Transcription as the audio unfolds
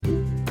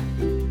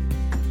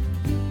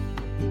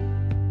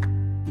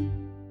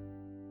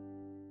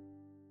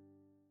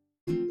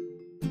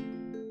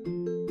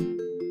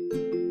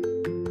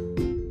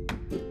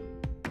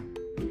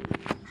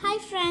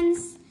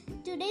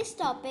Today's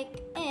topic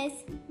is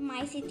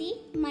My City,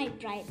 My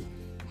Pride.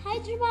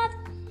 Hyderabad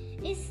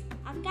is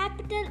a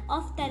capital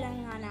of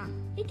Telangana.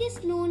 It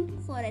is known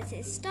for its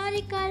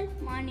historical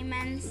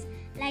monuments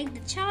like the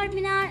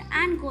Charminar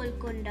and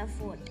Golconda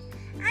Fort,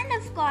 and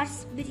of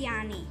course,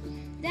 biryani.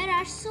 There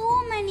are so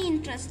many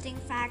interesting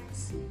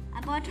facts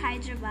about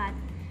Hyderabad.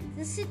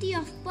 The city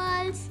of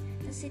pearls,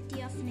 the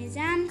city of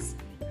Nizams.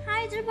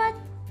 Hyderabad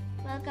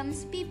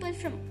welcomes people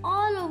from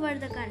all over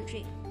the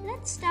country.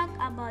 Let's talk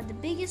about the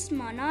biggest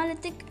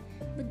monolithic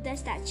Buddha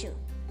statue.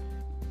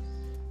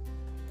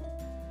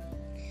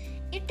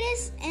 It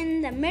is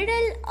in the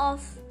middle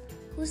of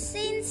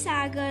Hussain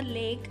Sagar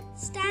Lake,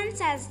 stands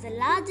as the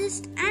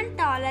largest and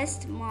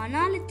tallest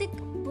monolithic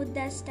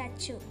Buddha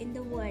statue in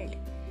the world.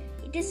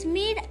 It is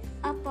made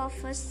up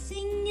of a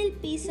single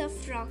piece of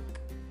rock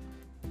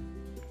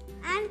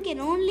and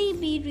can only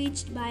be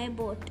reached by a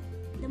boat.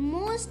 The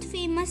most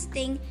famous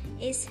thing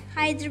is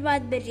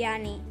Hyderabad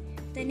biryani.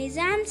 The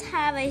Nizams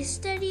have a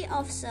history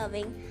of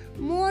serving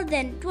more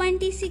than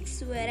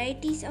 26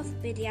 varieties of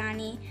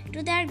biryani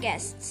to their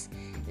guests,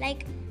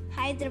 like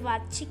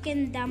Hyderabad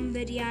chicken dum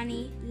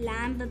biryani,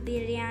 lamb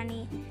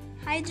biryani,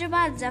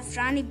 Hyderabad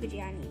zafrani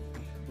biryani.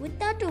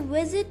 Without a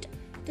visit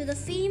to the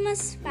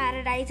famous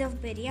paradise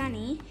of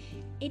biryani,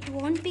 it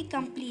won't be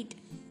complete.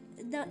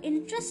 The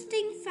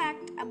interesting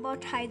fact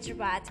about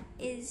Hyderabad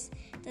is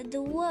that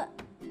the world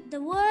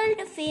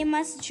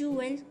famous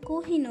jewel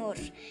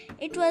Kohinoor.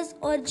 It was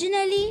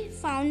originally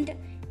found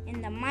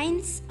in the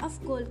mines of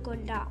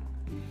Golconda.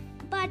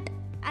 But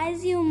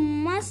as you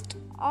must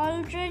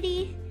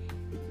already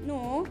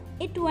know,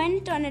 it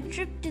went on a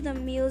trip to the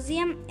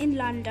museum in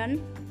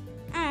London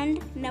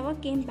and never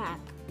came back.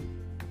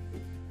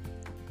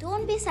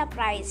 Don't be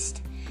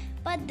surprised,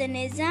 but the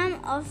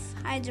Nizam of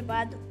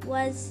Hyderabad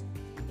was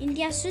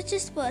India's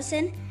richest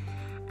person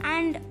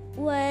and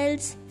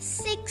world's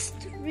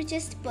sixth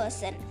richest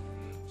person.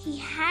 He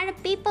had a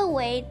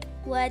paperweight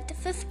worth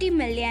 50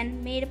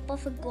 million made up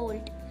of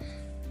gold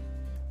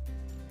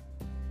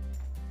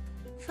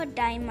for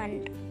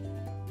diamond.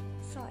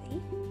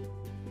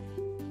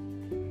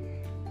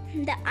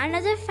 The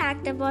another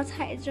fact about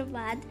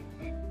Hyderabad,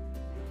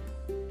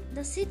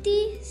 the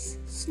city's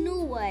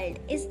Snow World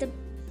is the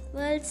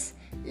world's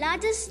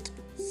largest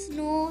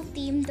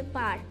snow-themed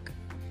park.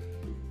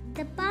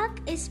 The park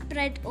is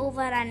spread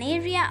over an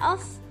area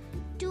of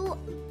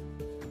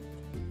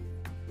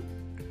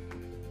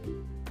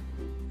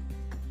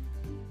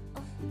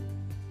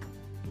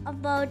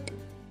about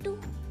 2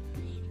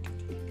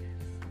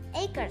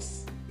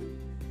 acres.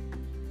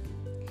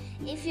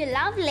 If you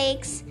love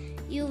lakes,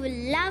 you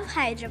will love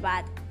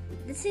Hyderabad.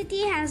 The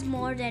city has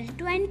more than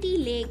 20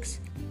 lakes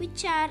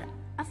which are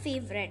a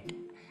favorite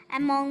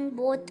among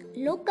both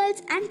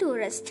locals and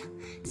tourists.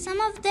 Some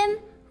of them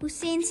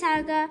Hussain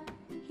Sagar,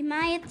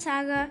 Himayat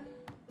Sagar,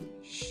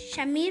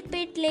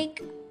 Shamirpet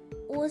Lake,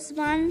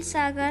 Osman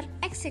Sagar,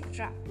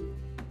 etc.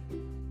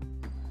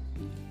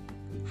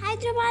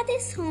 Hyderabad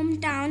is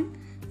hometown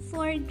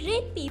for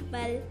great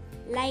people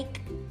like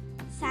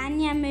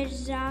Sania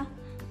Mirza,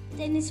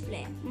 tennis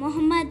player,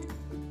 Mohammad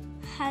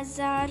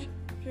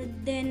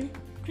Hazaruddin,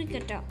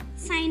 cricketer,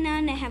 Saina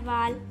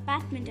Nehwal,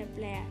 badminton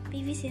player,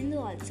 PV Sindhu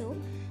also,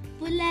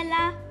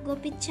 Pullela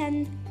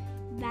Gopichand,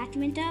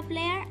 badminton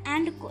player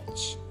and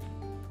coach.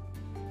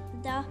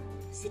 The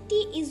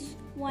city is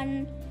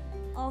one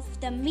of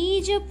the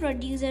major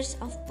producers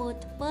of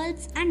both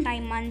pearls and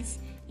diamonds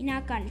in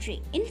our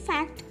country. In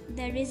fact,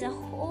 there is a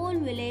whole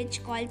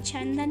village called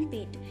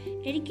Chandanpet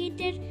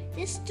dedicated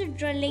just to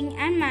drilling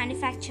and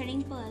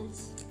manufacturing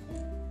pearls.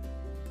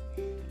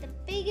 The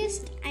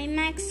biggest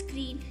IMAX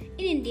screen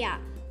in India,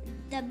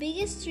 the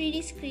biggest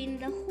 3D screen in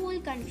the whole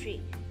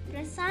country.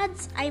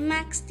 Prasad's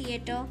IMAX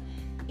theatre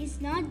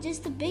is not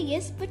just the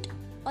biggest but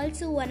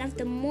also one of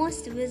the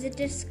most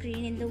visited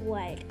screen in the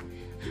world.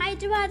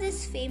 Hyderabad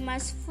is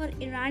famous for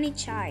Irani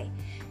chai.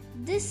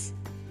 This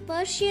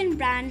Persian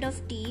brand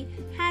of tea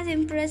has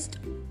impressed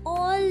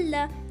all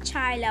the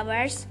chai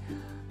lovers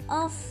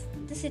of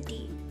the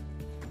city.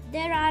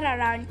 There are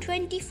around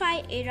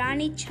 25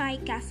 Irani chai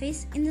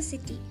cafes in the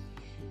city.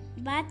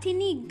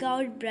 Bathini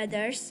Goud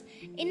brothers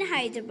in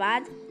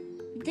Hyderabad,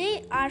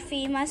 they are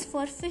famous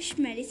for fish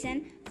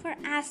medicine for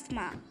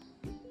asthma.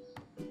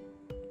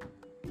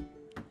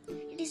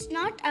 It is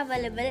not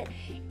available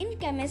in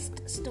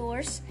chemist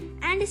stores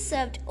and is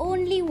served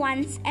only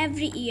once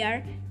every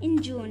year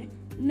in June.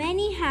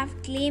 Many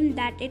have claimed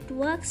that it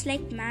works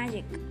like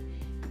magic.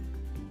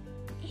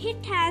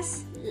 It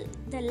has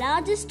the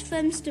largest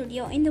film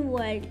studio in the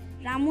world,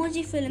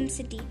 Ramoji Film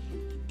City.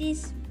 It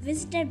is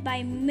visited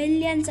by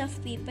millions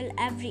of people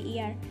every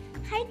year.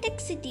 High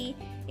Tech City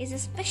is a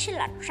special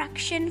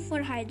attraction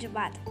for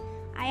Hyderabad.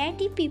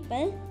 IIT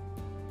people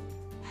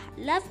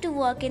love to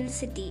work in the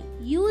city.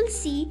 You will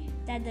see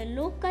that the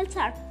locals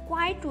are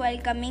quite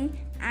welcoming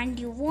and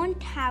you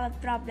won't have a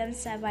problem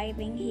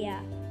surviving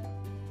here.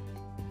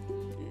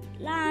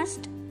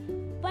 Last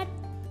but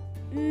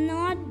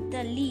not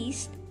the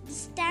least, the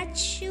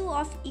Statue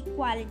of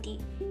Equality.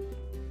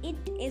 It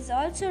is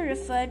also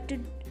referred to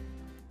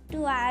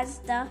to as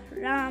the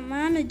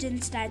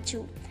Ramanujan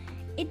statue.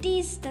 It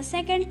is the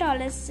second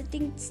tallest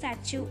sitting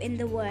statue in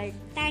the world.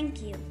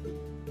 Thank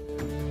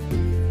you.